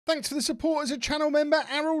Thanks for the support as a channel member,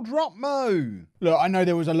 Harold Rotmo. Look, I know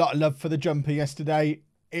there was a lot of love for the jumper yesterday.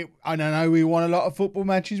 I know we won a lot of football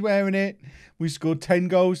matches wearing it. We scored 10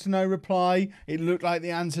 goals to no reply. It looked like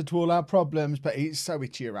the answer to all our problems, but it's so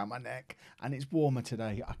itchy around my neck and it's warmer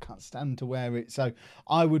today. I can't stand to wear it. So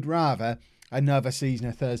I would rather another season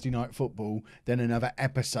of Thursday night football than another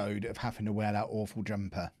episode of having to wear that awful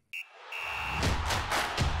jumper.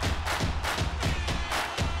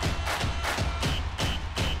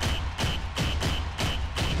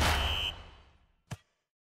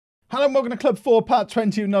 Hello and welcome to Club 4, Part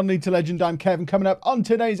 20 of Non-League to Legend. I'm Kev, and coming up on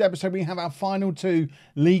today's episode, we have our final two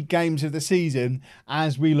league games of the season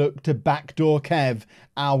as we look to backdoor Kev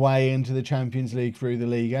our way into the Champions League through the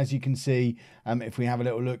league. As you can see, if we have a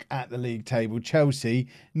little look at the league table, Chelsea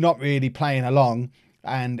not really playing along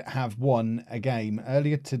and have won a game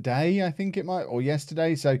earlier today, I think it might, or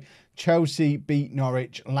yesterday. So Chelsea beat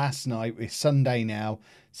Norwich last night. It's Sunday now.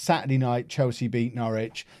 Saturday night, Chelsea beat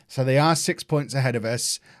Norwich. So they are 6 points ahead of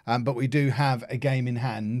us, but we do have a game in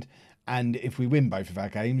hand. And if we win both of our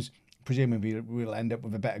games, presumably we'll end up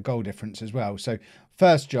with a better goal difference as well. So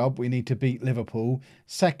first job, we need to beat Liverpool.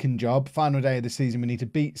 Second job, final day of the season, we need to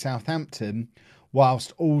beat Southampton,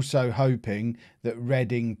 whilst also hoping that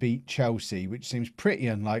Reading beat Chelsea, which seems pretty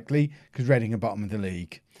unlikely because Reading are bottom of the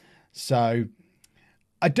league. So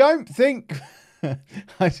I don't think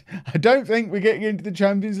I don't think we're getting into the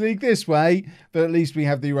Champions League this way, but at least we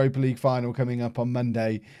have the Europa League final coming up on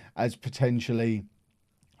Monday as potentially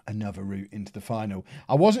another route into the final.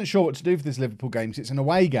 I wasn't sure what to do for this Liverpool game because it's an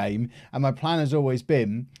away game, and my plan has always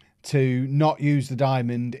been to not use the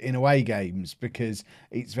diamond in away games because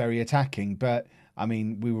it's very attacking. But I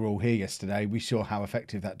mean, we were all here yesterday. We saw how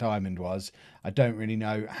effective that diamond was. I don't really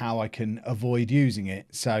know how I can avoid using it.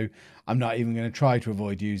 So I'm not even going to try to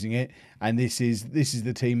avoid using it. And this is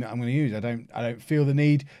the team that I'm going to use. I don't feel the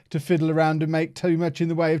need to fiddle around and make too much in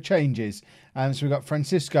the way of changes. So we've got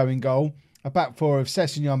Francisco in goal. A back four of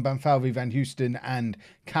Sessegnon, Banfalvi, Van Houston and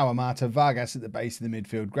Kawamata. Vargas at the base of the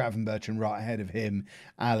midfield. Gravenberch right ahead of him.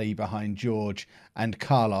 Ali behind George and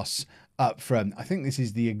Carlos up front. I think this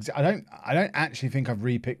is the I don't actually think I've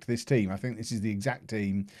repicked this team. I think this is the exact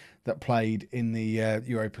team that played in the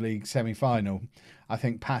Europa League semi-final. I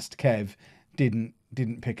think past Kev didn't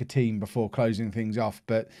pick a team before closing things off.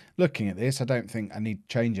 But looking at this, I don't think I need to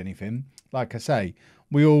change anything. Like I say,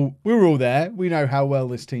 we were all there. We know how well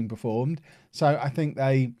this team performed. So I think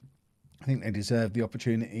they deserve the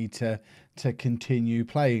opportunity to continue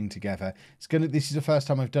playing together. This is the first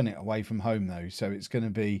time I've done it away from home though, so it's going to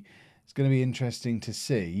be interesting to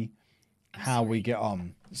see how we get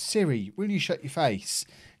on. Siri, will you shut your face?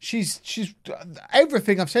 She's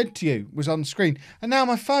everything I've said to you was on screen, and now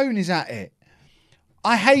my phone is at it.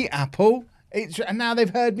 I hate Apple. And now they've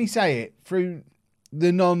heard me say it through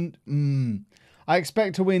the I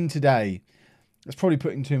expect to win today. That's probably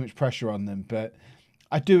putting too much pressure on them, but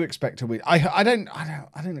I do expect to win. I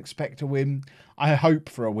don't expect to win. I hope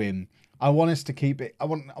for a win. I want us to keep it. I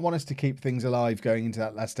want us to keep things alive going into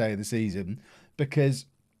that last day of the season, because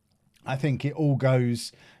I think it all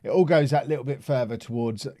goes that little bit further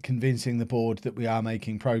towards convincing the board that we are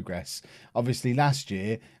making progress. Obviously, last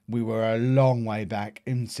year we were a long way back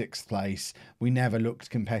in 6th place. We never looked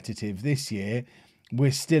competitive. This year, we're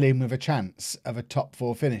still in with a chance of a top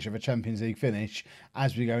 4 finish, of a Champions League finish,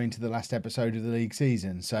 as we go into the last episode of the league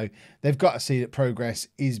season. So they've got to see that progress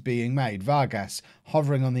is being made. Vargas,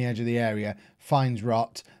 hovering on the edge of the area, finds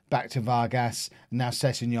Rott, back to Vargas. Now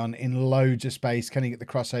Sessegnon in loads of space. Can he get the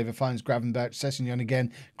crossover? Finds Gravenberch. Sessegnon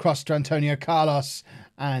again. Cross to Antonio Carlos.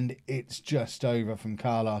 And it's just over from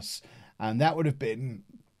Carlos. And that would have been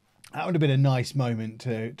a nice moment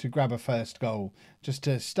to grab a first goal, just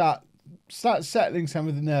to start settling some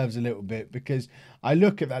of the nerves a little bit, because I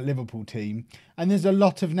look at that Liverpool team and there's a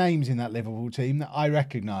lot of names in that Liverpool team that I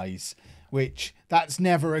recognise, which that's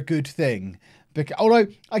never a good thing. Although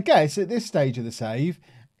I guess at this stage of the save,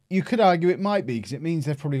 you could argue it might be, because it means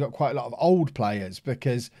they've probably got quite a lot of old players,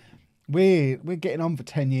 because we're getting on for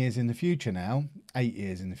 10 years in the future now, 8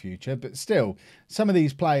 years in the future, but still some of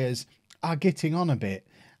these players are getting on a bit.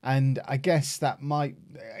 And I guess they're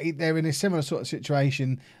in a similar sort of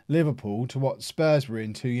situation, Liverpool, to what Spurs were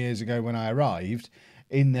in 2 years ago when I arrived,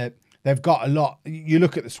 in that they've got a lot. You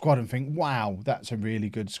look at the squad and think, wow, that's a really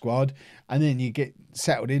good squad. And then you get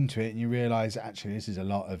settled into it and you realise, actually, this is a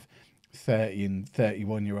lot of 30 and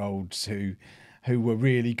 31-year-olds who were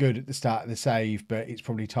really good at the start of the save, but it's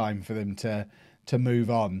probably time for them to move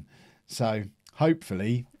on. So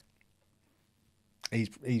hopefully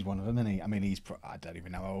he's one of them, isn't he? I mean, I don't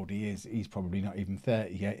even know how old he is. He's probably not even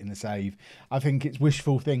 30 yet in the save. I think it's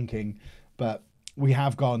wishful thinking, but we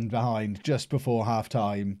have gone behind just before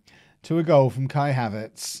half-time to a goal from Kai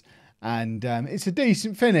Havertz. And it's a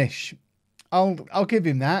decent finish. I'll give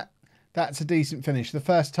him that. That's a decent finish. The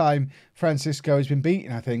first time Francisco has been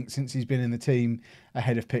beaten, I think, since he's been in the team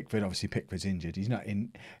ahead of Pickford. Obviously, Pickford's injured. He's not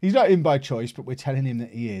in by choice, but we're telling him that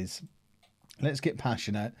he is. Let's get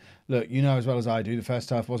passionate. Look, you know as well as I do, the first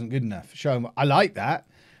half wasn't good enough. Show him. I like that.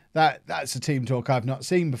 That's a team talk I've not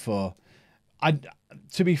seen before.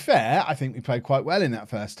 To be fair, I think we played quite well in that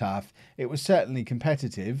first half. It was certainly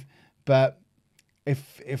competitive, but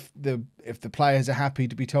if the players are happy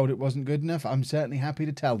to be told it wasn't good enough, I'm certainly happy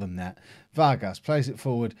to tell them that. Vargas plays it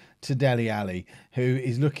forward to Dele Alli, who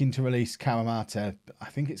is looking to release Kawamata. I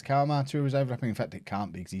think it's Kawamata who was overlapping. In fact, it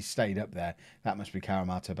can't be because he's stayed up there. That must be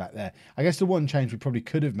Kawamata back there. I guess the one change we probably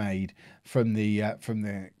could have made from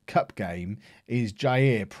the cup game is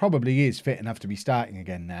Jair probably is fit enough to be starting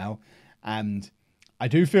again now, and I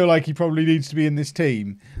do feel like he probably needs to be in this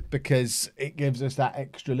team because it gives us that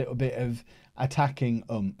extra little bit of attacking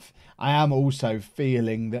oomph. I am also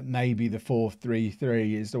feeling that maybe the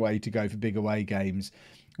 4-3-3 is the way to go for big away games.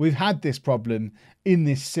 We've had this problem in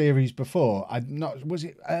this series before. Was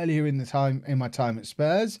it earlier in my time at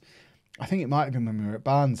Spurs? I think it might have been when we were at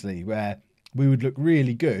Barnsley, where we would look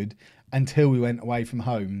really good until we went away from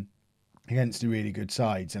home against the really good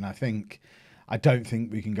sides. And I don't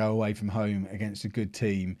think we can go away from home against a good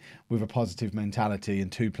team with a positive mentality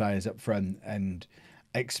and 2 players up front and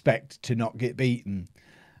expect to not get beaten.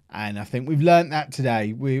 And I think we've learnt that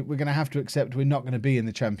today. We're going to have to accept we're not going to be in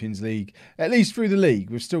the Champions League, at least through the league.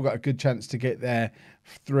 We've still got a good chance to get there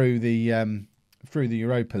through the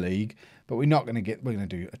Europa League, but we're going to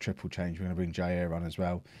do a triple change. We're going to bring Jair on as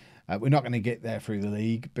well. We're not going to get there through the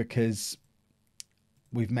league because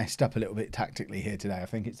we've messed up a little bit tactically here today. I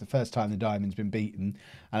think it's the first time the Diamond's been beaten,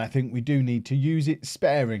 and I think we do need to use it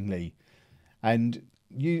sparingly. And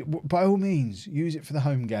by all means, use it for the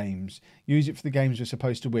home games. Use it for the games we're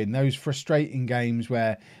supposed to win. Those frustrating games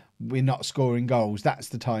where we're not scoring goals, that's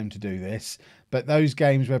the time to do this. But those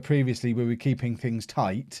games where previously we were keeping things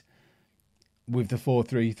tight with the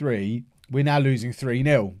 4-3-3, we're now losing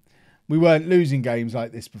 3-0. We weren't losing games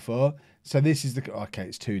like this before. So this is it's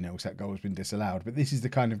 2-0, so that goal has been disallowed. But this is the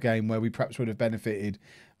kind of game where we perhaps would have benefited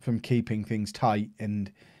from keeping things tight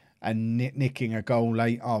and nicking a goal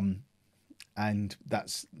late on. And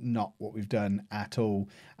that's not what we've done at all.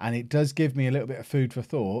 And it does give me a little bit of food for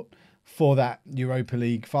thought for that Europa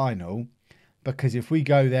League final, because if we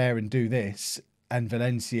go there and do this and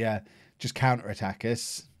Valencia just counter-attack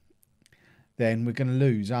us, then we're going to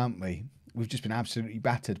lose, aren't we? We've just been absolutely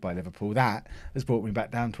battered by Liverpool. That has brought me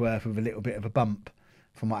back down to earth with a little bit of a bump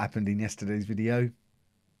from what happened in yesterday's video.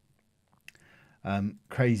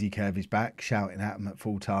 Crazy KEV is back, shouting at him at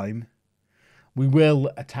full time. We will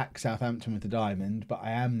attack Southampton with the diamond, but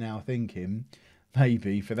I am now thinking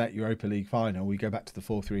maybe for that Europa League final, we go back to the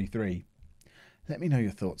 4-3-3. Let me know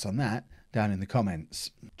your thoughts on that down in the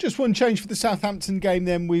comments. Just one change for the Southampton game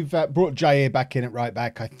then. We've brought Jair back in at right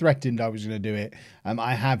back. I threatened I was going to do it.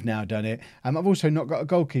 I have now done it. I've also not got a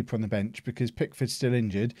goalkeeper on the bench because Pickford's still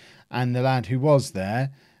injured, and the lad who was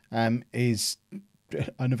there is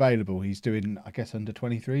unavailable. He's doing, I guess, under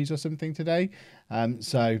 23s or something today.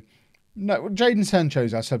 No, Jadon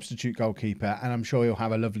Sancho's our substitute goalkeeper, and I'm sure he'll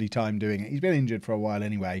have a lovely time doing it. He's been injured for a while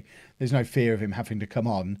anyway. There's no fear of him having to come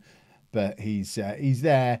on, but he's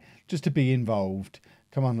there just to be involved.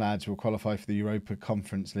 Come on, lads, we'll qualify for the Europa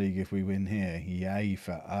Conference League if we win here. Yay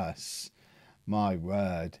for us. My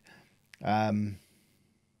word.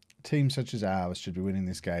 Teams such as ours should be winning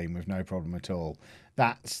this game with no problem at all.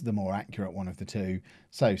 That's the more accurate one of the two.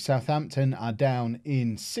 So Southampton are down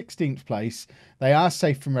in 16th place. They are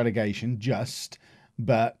safe from relegation,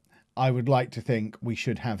 but I would like to think we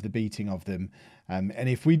should have the beating of them. And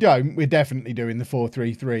if we don't, we're definitely doing the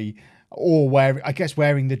 4-3-3 or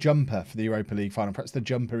wearing the jumper for the Europa League final. Perhaps the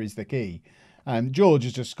jumper is the key. George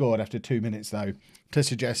has just scored after 2 minutes, though, to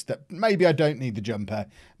suggest that maybe I don't need the jumper.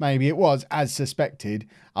 Maybe it was, as suspected,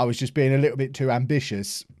 I was just being a little bit too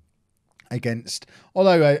ambitious against,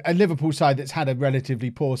 although a Liverpool side that's had a relatively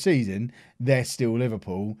poor season, they're still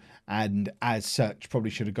Liverpool, and as such probably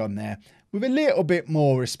should have gone there with a little bit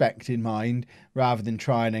more respect in mind rather than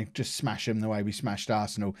trying to just smash them the way we smashed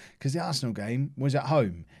Arsenal, because the Arsenal game was at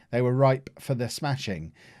home. They were ripe for the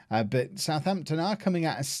smashing. But Southampton are coming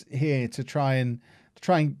at us here to try and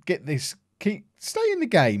get this stay in the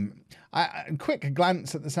game. A quick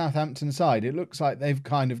glance at the Southampton side. It looks like they've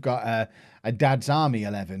kind of got a Dad's Army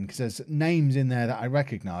 11 because there's names in there that I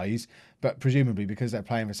recognise, but presumably because they're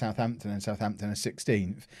playing for Southampton and Southampton are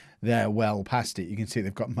 16th, they're well past it. You can see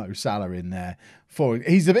they've got Mo Salah in there.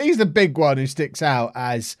 He's the big one who sticks out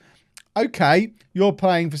as, okay, you're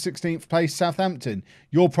playing for 16th place Southampton.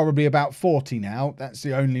 You're probably about 40 now. That's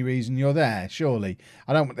the only reason you're there, surely.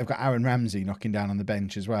 They've got Aaron Ramsey knocking down on the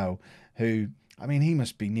bench as well, who, I mean, he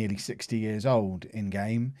must be nearly 60 years old in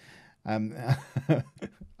game.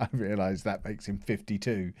 I realise that makes him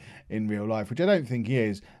 52 in real life, which I don't think he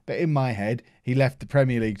is. But in my head, he left the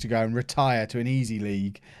Premier League to go and retire to an easy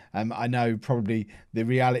league. I know probably the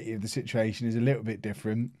reality of the situation is a little bit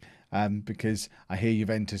different because I hear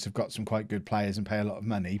Juventus have got some quite good players and pay a lot of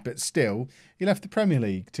money. But still, he left the Premier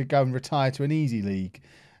League to go and retire to an easy league.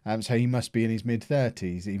 So he must be in his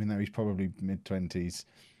mid-30s, even though he's probably mid-20s.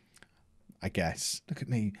 I guess. Look at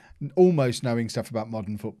me, almost knowing stuff about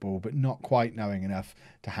modern football, but not quite knowing enough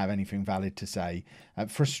to have anything valid to say.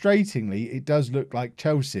 Frustratingly, it does look like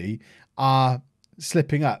Chelsea are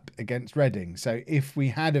slipping up against Reading. So if we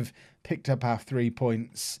had have picked up our 3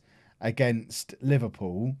 points against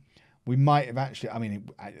Liverpool, we might have actually, I mean,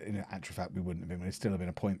 in actual fact, we wouldn't have been. We'd still have been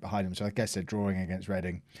a point behind them. So I guess they're drawing against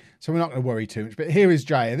Reading. So we're not going to worry too much. But here is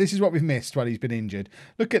Jaya. This is what we've missed while he's been injured.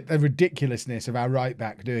 Look at the ridiculousness of our right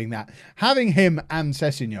back doing that. Having him and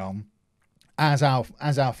Sessegnon as our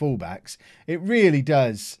fullbacks, it really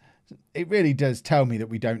does tell me that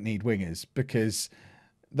we don't need wingers, because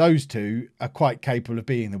those two are quite capable of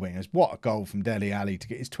being the wingers. What a goal from Dele Alli to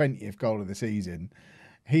get his 20th goal of the season.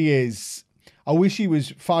 He is... I wish he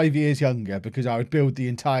was 5 years younger, because I would build the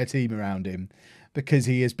entire team around him, because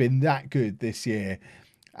he has been that good this year.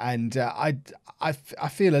 And I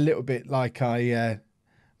feel a little bit like I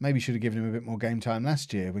maybe should have given him a bit more game time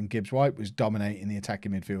last year when Gibbs White was dominating the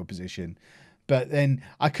attacking midfield position. But then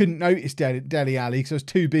I couldn't notice Dele Alli because I was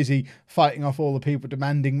too busy fighting off all the people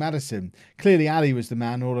demanding Maddison. Clearly, Ali was the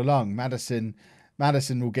man all along. Maddison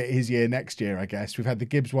will get his year next year, I guess. We've had the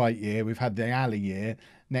Gibbs White year. We've had the Ali year.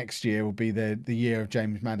 Next year will be the year of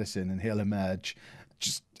James Maddison, and he'll emerge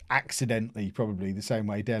just accidentally, probably the same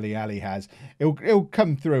way Dele Alli has. He'll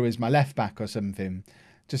come through as my left back or something,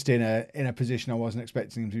 just in a position I wasn't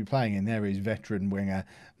expecting him to be playing in. There is veteran winger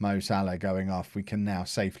Mo Salah going off. We can now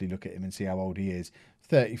safely look at him and see how old he is.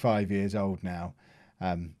 35 years old now.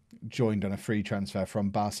 Joined on a free transfer from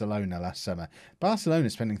Barcelona last summer. Barcelona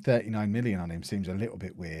spending 39 million on him seems a little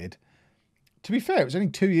bit weird. To be fair, it was only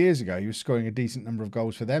 2 years ago he was scoring a decent number of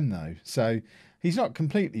goals for them, though. So he's not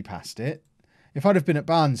completely past it. If I'd have been at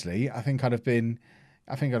Barnsley, I think I'd have been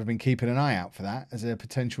keeping an eye out for that as a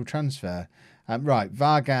potential transfer. Right,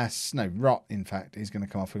 Rott, in fact, is going to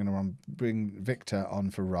come off. We're going to bring Victor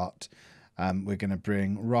on for Rott. We're going to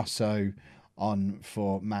bring Rosso on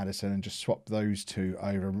for Maddison and just swap those two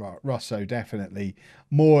over. Rosso definitely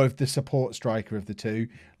more of the support striker of the two.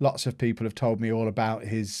 Lots of people have told me all about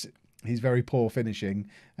his very poor finishing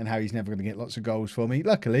and how he's never going to get lots of goals for me.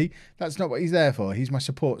 Luckily, that's not what he's there for. He's my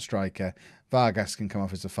support striker. Vargas can come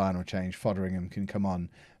off as the final change. Fotheringham can come on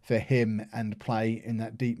for him and play in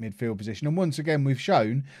that deep midfield position. And once again, we've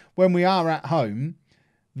shown when we are at home,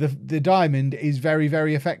 the diamond is very,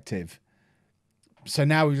 very effective. So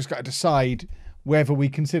now we've just got to decide whether we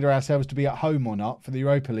consider ourselves to be at home or not for the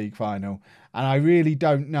Europa League final. And I really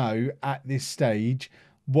don't know at this stage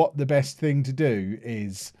what the best thing to do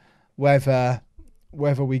is. Whether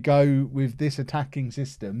we go with this attacking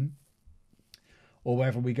system or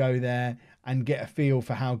whether we go there and get a feel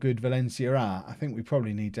for how good Valencia are. I think we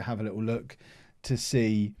probably need to have a little look to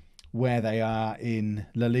see where they are in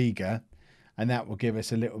La Liga, and that will give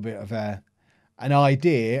us a little bit of an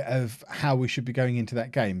idea of how we should be going into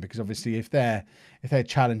that game, because obviously if they're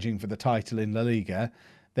challenging for the title in La Liga,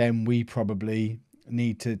 then we probably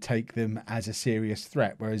need to take them as a serious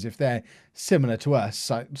threat. Whereas if they're similar to us,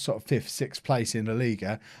 sort of 5th, 6th place in La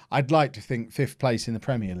Liga, I'd like to think 5th place in the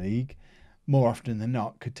Premier League, more often than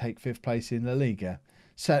not, could take 5th place in La Liga.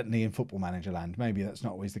 Certainly in Football Manager land. Maybe that's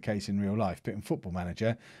not always the case in real life, but in Football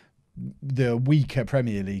Manager, the weaker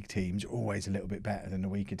Premier League teams are always a little bit better than the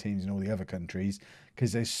weaker teams in all the other countries,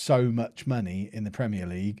 because there's so much money in the Premier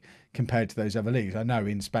League compared to those other leagues. I know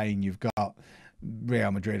in Spain you've got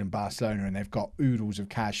Real Madrid and Barcelona, and they've got oodles of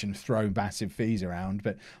cash and throw massive fees around,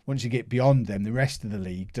 but once you get beyond them, the rest of the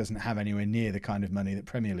league doesn't have anywhere near the kind of money that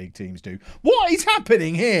Premier League teams do. What is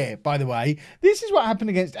happening here, by the way? This is what happened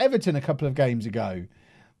against Everton a couple of games ago.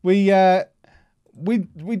 We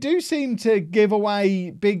do seem to give away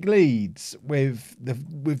big leads with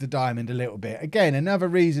the diamond a little bit. Again, another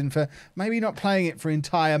reason for maybe not playing it for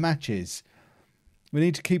entire matches. We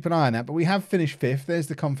need to keep an eye on that. But we have finished 5th. There's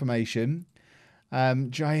the confirmation.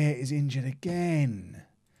 Jair is injured again.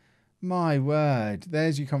 My word.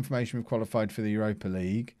 There's your confirmation we've qualified for the Europa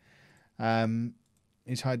League.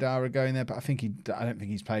 Is Haidara going there? But I don't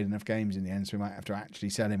think he's played enough games in the end, so we might have to actually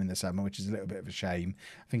sell him in the summer, which is a little bit of a shame.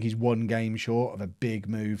 I think he's 1 game short of a big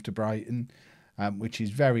move to Brighton, which is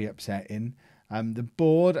very upsetting. The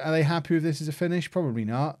board, are they happy with this as a finish? Probably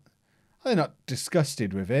not. They're not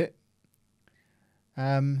disgusted with it.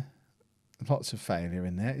 Lots of failure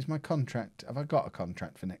in there. Is my contract... Have I got a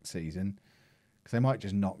contract for next season? Because they might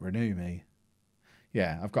just not renew me.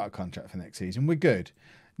 Yeah, I've got a contract for next season. We're good.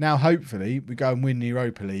 Now, hopefully, we go and win the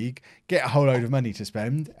Europa League, get a whole load of money to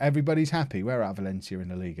spend. Everybody's happy. Where are Valencia in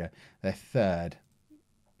La Liga? They're 3rd.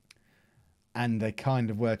 And they kind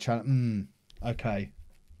of were trying... okay.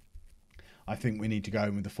 I think we need to go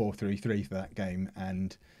in with the 4-3-3 for that game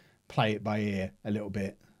and play it by ear a little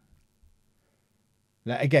bit.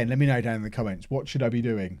 Again, let me know down in the comments. What should I be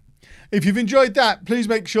doing? If you've enjoyed that, please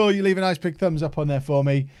make sure you leave a nice big thumbs up on there for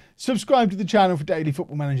me. Subscribe to the channel for daily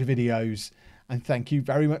Football Manager videos. And thank you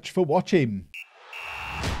very much for watching.